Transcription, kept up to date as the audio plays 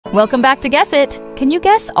Welcome back to Guess It! Can you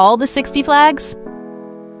guess all the 60 flags?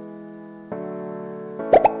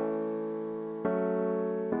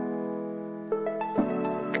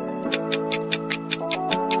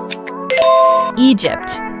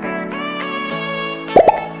 Egypt.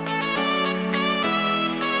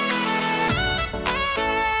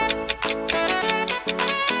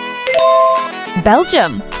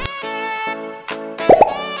 Belgium.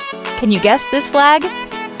 Can you guess this flag?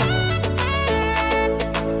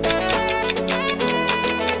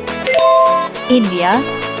 India.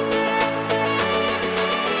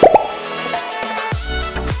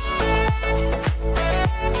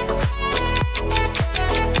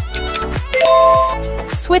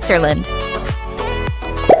 Switzerland.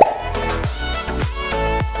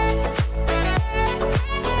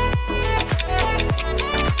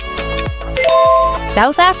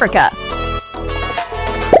 South Africa.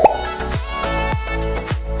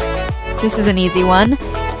 This is an easy one.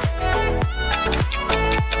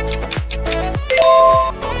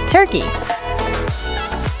 Turkey.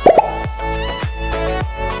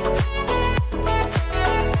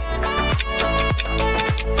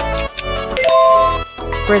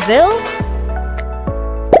 Brazil?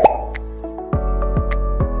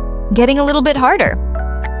 Getting a little bit harder.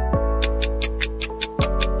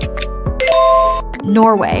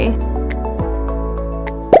 Norway.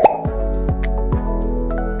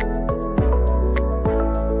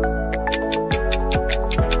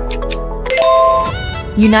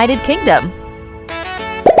 United Kingdom.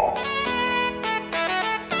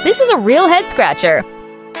 This is a real head-scratcher.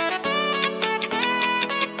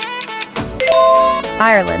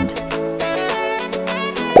 Ireland.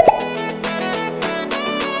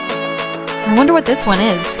 I wonder what this one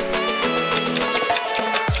is.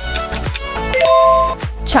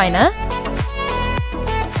 China.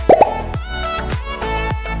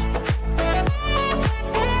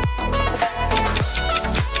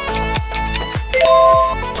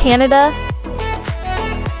 Canada.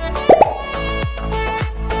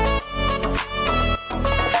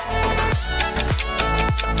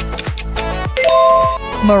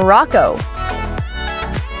 Morocco.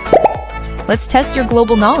 Let's test your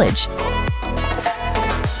global knowledge.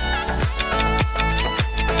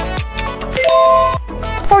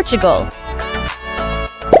 Portugal.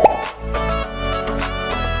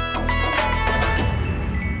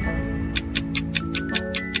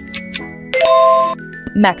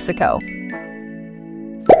 Mexico.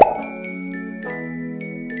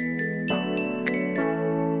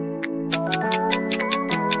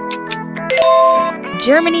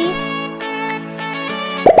 Germany.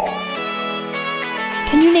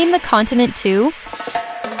 Can you name the continent too?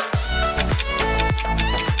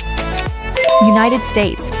 United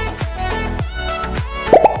States.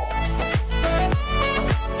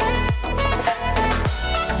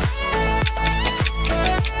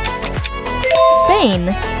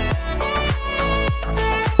 Spain.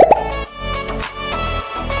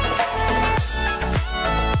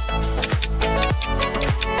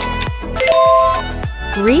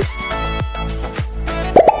 Greece.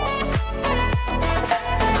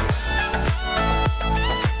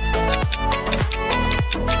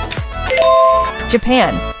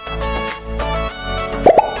 Japan.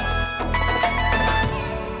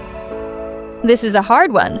 This is a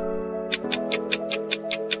hard one.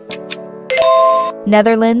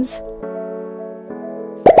 Netherlands.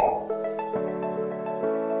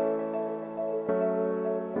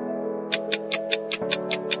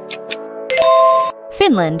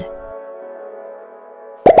 Finland.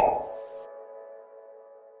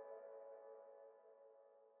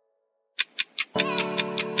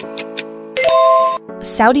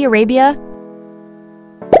 Saudi Arabia.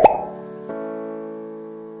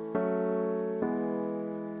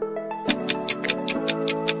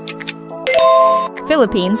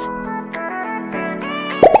 Philippines.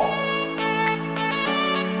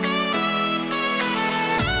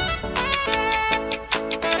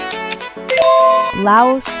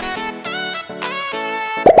 Laos.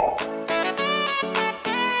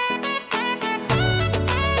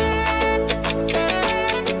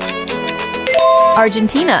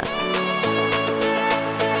 Argentina.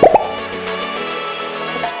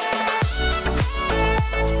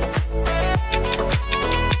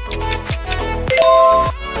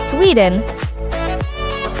 Sweden.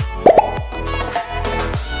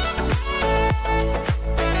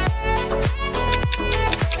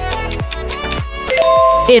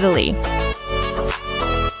 Italy.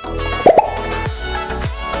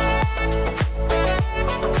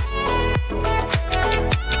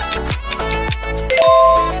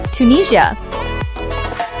 Tunisia.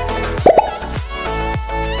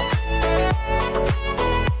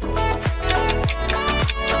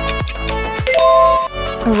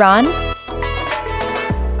 Iran,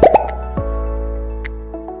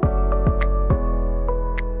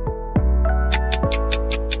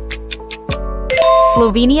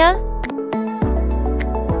 Slovenia,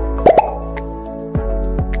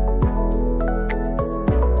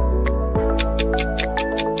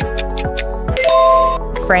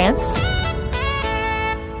 France,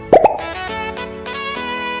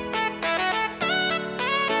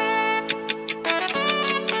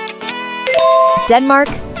 Denmark,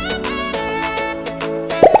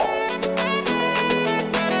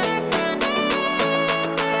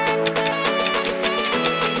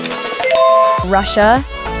 Russia,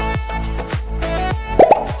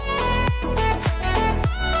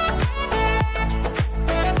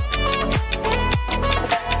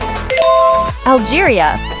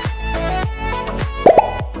 Algeria,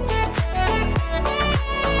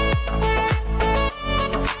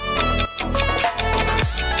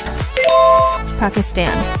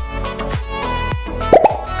 Pakistan,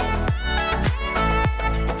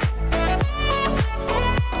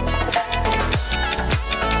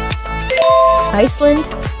 Iceland,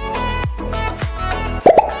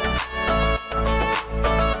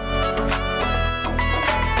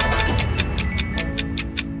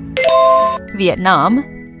 Vietnam,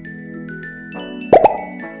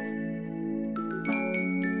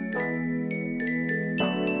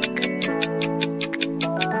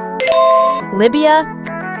 Libya,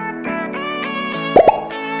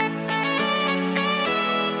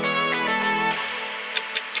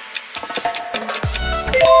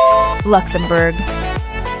 Luxembourg,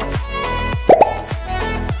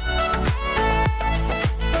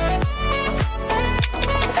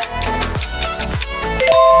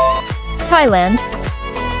 Thailand,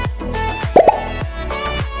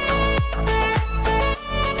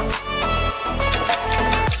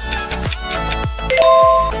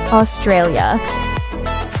 Australia,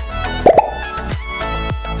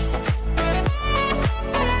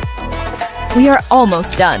 we are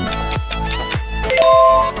almost done.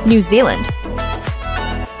 New Zealand,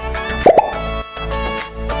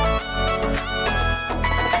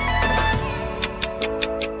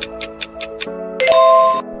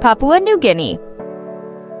 Papua New Guinea,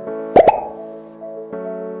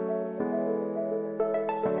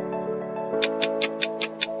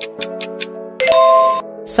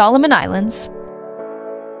 Solomon Islands,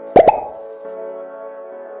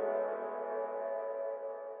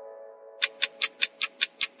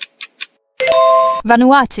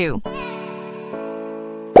 Vanuatu,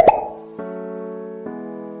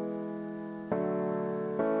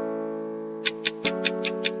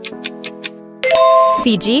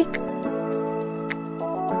 Fiji,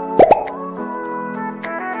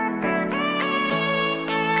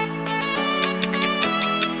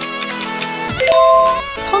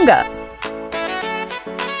 Tonga,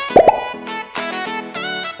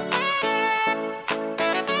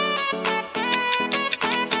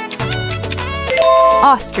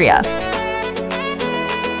 Austria,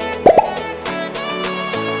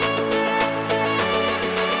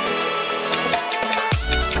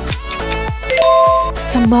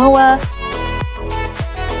 Samoa,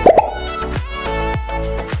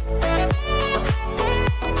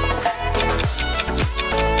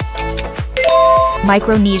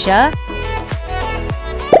 Micronesia,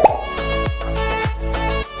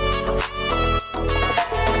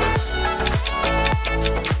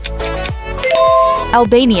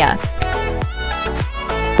 Albania,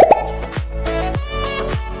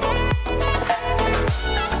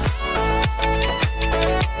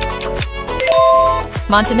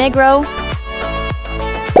 Montenegro,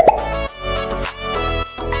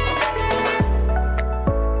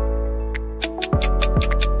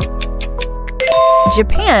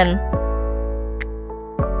 Japan,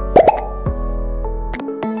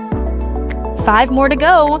 5 more to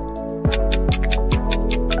go.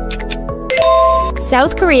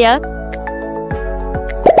 South Korea,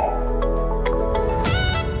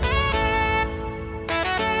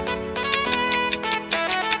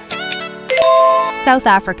 South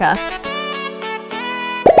Africa,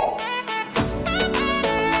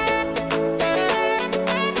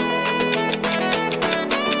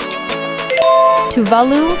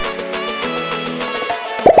 Tuvalu,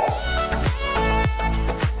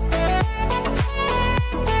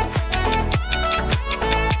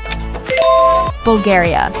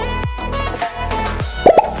 Bulgaria.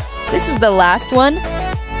 This is the last one.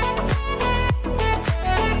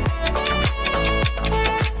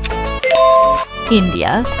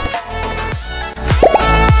 India.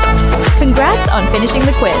 Congrats on finishing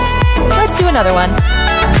the quiz. Let's do another one.